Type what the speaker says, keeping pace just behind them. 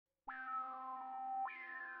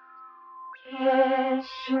For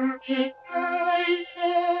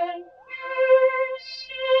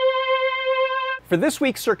this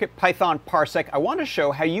week's CircuitPython Parsec, I want to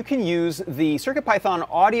show how you can use the CircuitPython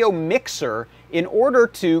audio mixer in order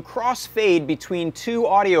to crossfade between two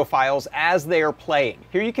audio files as they are playing.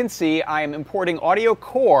 Here you can see I am importing audio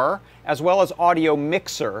core as well as audio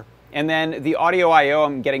mixer, and then the audio I/O,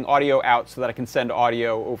 I'm getting audio out so that I can send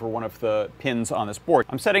audio over one of the pins on this board.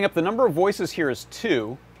 I'm setting up the number of voices here as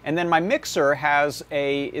 2, and then my mixer has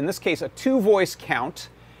in this case, a 2-voice count.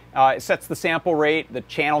 It sets the sample rate, the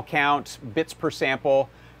channel count, bits per sample,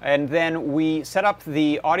 and then we set up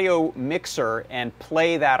the audio mixer and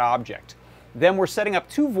play that object. Then we're setting up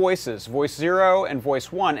 2 voices, voice 0 and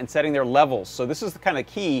voice 1, and setting their levels. So this is the kind of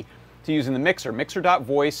key to using the mixer.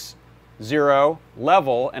 Mixer.voice 0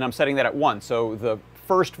 level, and I'm setting that at 1. So the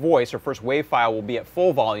first voice or first wave file will be at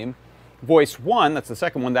full volume. Voice 1, that's the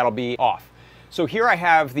second one, that'll be off. So here I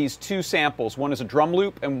have these 2 samples. One is a drum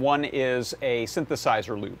loop and one is a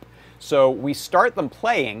synthesizer loop. So we start them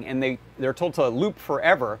playing and they're told to loop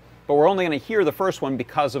forever, but we're only going to hear the first one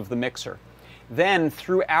because of the mixer. Then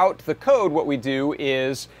throughout the code, what we do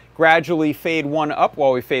is gradually fade one up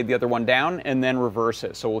while we fade the other one down, and then reverse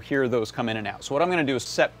it. So we'll hear those come in and out. So what I'm going to do is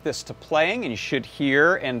set this to playing, and you should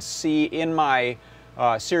hear and see in my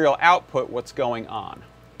serial output what's going on.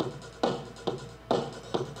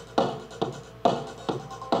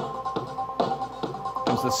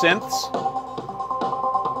 Comes the synths.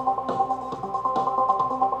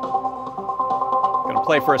 Going to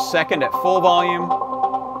play for a second at full volume.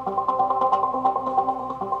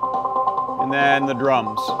 And then the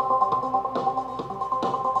drums.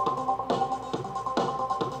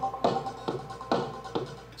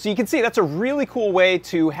 So you can see that's a really cool way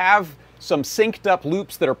to have some synced up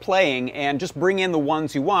loops that are playing and just bring in the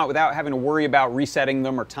ones you want without having to worry about resetting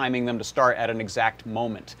them or timing them to start at an exact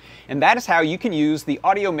moment. And that is how you can use the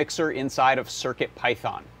audio mixer inside of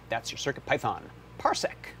CircuitPython. That's your CircuitPython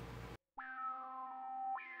Parsec.